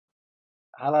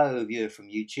Hello viewer from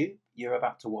YouTube, you're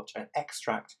about to watch an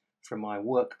extract from my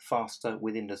Work Faster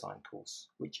with InDesign course,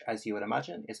 which as you would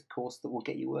imagine is a course that will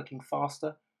get you working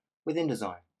faster with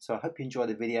InDesign. So I hope you enjoy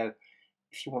the video.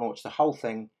 If you want to watch the whole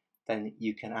thing, then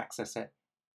you can access it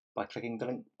by clicking the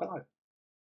link below.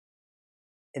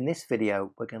 In this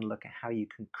video, we're going to look at how you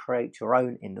can create your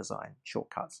own InDesign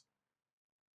shortcuts.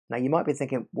 Now you might be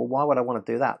thinking, well, why would I want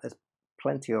to do that? There's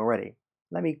plenty already.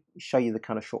 Let me show you the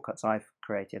kind of shortcuts I've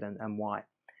created and why.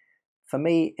 For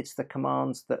me, it's the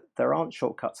commands that there aren't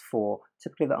shortcuts for,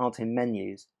 typically that aren't in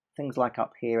menus. Things like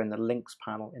up here in the links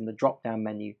panel, in the drop-down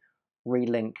menu,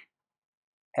 relink,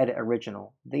 edit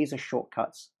original. These are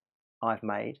shortcuts I've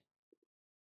made.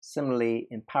 Similarly,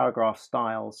 in paragraph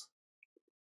styles,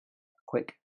 a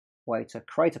quick way to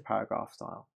create a paragraph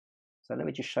style. So let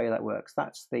me just show you that works.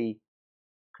 That's the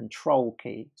Control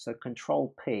key. So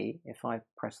Control P, if I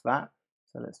press that,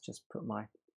 so let's just put my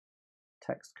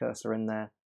text cursor in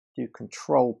there, do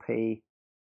Control P,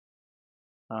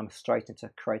 and I'm straight into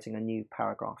creating a new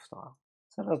paragraph style.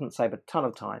 So it doesn't save a ton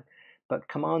of time, but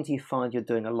commands you find you're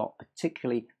doing a lot,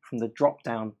 particularly from the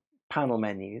drop-down panel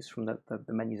menus, from the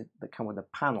menus that come with the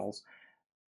panels.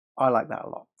 I like that a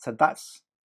lot. So that's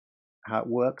how it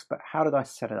works, but how did I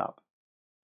set it up?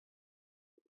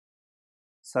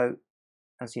 So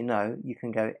as you know, you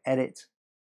can go Edit,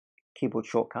 Keyboard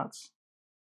Shortcuts.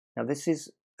 Now this is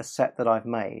a set that I've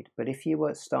made, but if you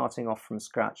were starting off from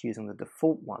scratch using the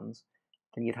default ones,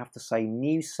 then you'd have to say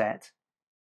New Set,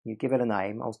 you give it a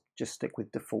name, I'll just stick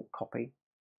with Default Copy,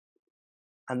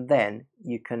 and then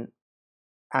you can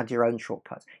add your own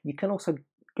shortcuts. You can also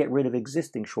get rid of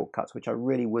existing shortcuts, which I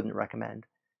really wouldn't recommend.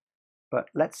 But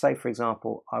let's say, for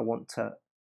example, I want to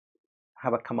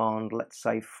have a command, let's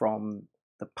say from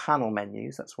the panel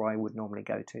menus, that's where I would normally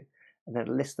go to, and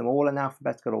then list them all in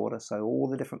alphabetical order, so all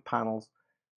the different panels.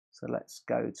 So let's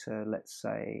go to, let's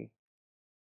say,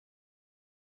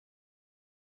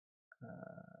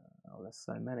 oh, there's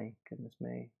so many, goodness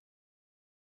me.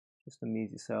 Just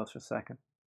amuse yourselves for a second.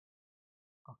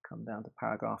 I'll come down to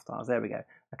paragraph styles, there we go.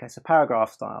 Okay, so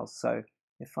paragraph styles, so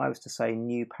if I was to say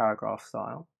new paragraph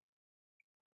style,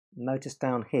 notice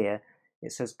down here,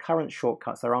 it says current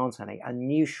shortcuts, there aren't any, a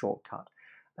new shortcut,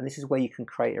 and this is where you can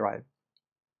create your own.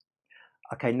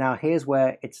 Okay, now here's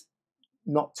where it's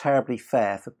not terribly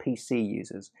fair for PC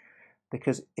users,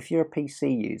 because if you're a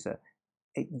PC user,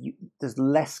 there's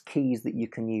less keys that you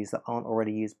can use that aren't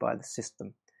already used by the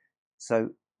system. So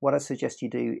what I suggest you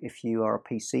do if you are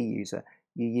a PC user,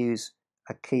 you use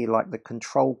a key like the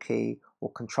Control key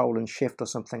or Control and Shift or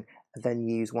something, and then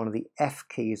use one of the F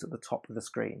keys at the top of the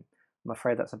screen. I'm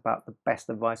afraid that's about the best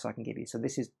advice I can give you. So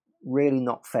this is really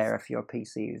not fair if you're a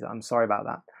PC user. I'm sorry about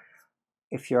that.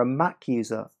 If you're a Mac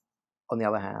user, on the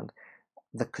other hand,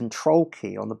 the Control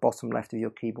key on the bottom left of your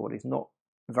keyboard is not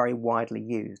very widely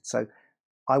used. So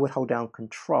I would hold down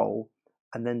Control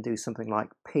and then do something like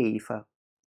P for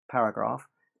paragraph.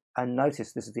 And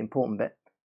notice, this is the important bit,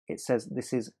 it says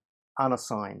this is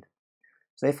unassigned.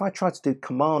 So if I try to do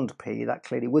Command P, that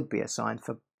clearly would be assigned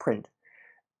for print.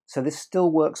 So this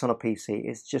still works on a PC,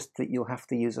 it's just that you'll have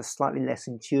to use a slightly less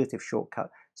intuitive shortcut.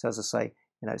 So as I say,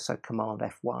 so Command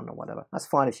F1 or whatever. That's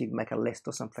fine if you can make a list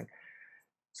or something.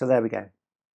 So there we go.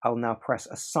 I'll now press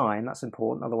Assign, that's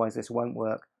important, otherwise this won't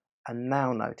work. And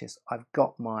now notice, I've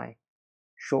got my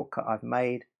shortcut I've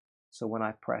made. So when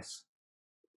I press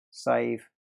Save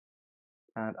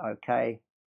and OK,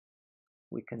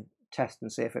 we can test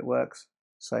and see if it works.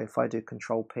 So if I do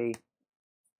Control P,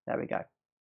 there we go.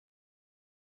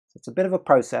 So it's a bit of a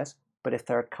process, but if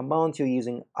there are commands you're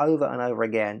using over and over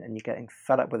again and you're getting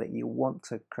fed up with it, you want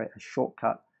to create a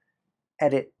shortcut,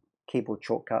 edit keyboard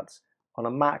shortcuts. On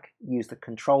a Mac, use the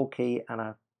Control key and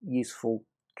a useful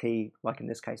key, like in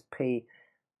this case P.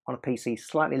 On a PC,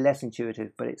 slightly less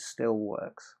intuitive, but it still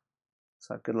works.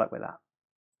 So good luck with that.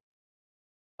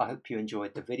 I hope you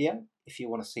enjoyed the video. If you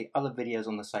want to see other videos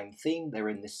on the same theme, they're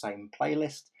in this same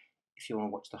playlist. If you want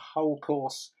to watch the whole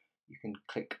course, you can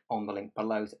click on the link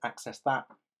below to access that.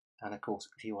 And of course,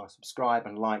 if you want to subscribe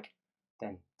and like,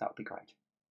 then that would be great.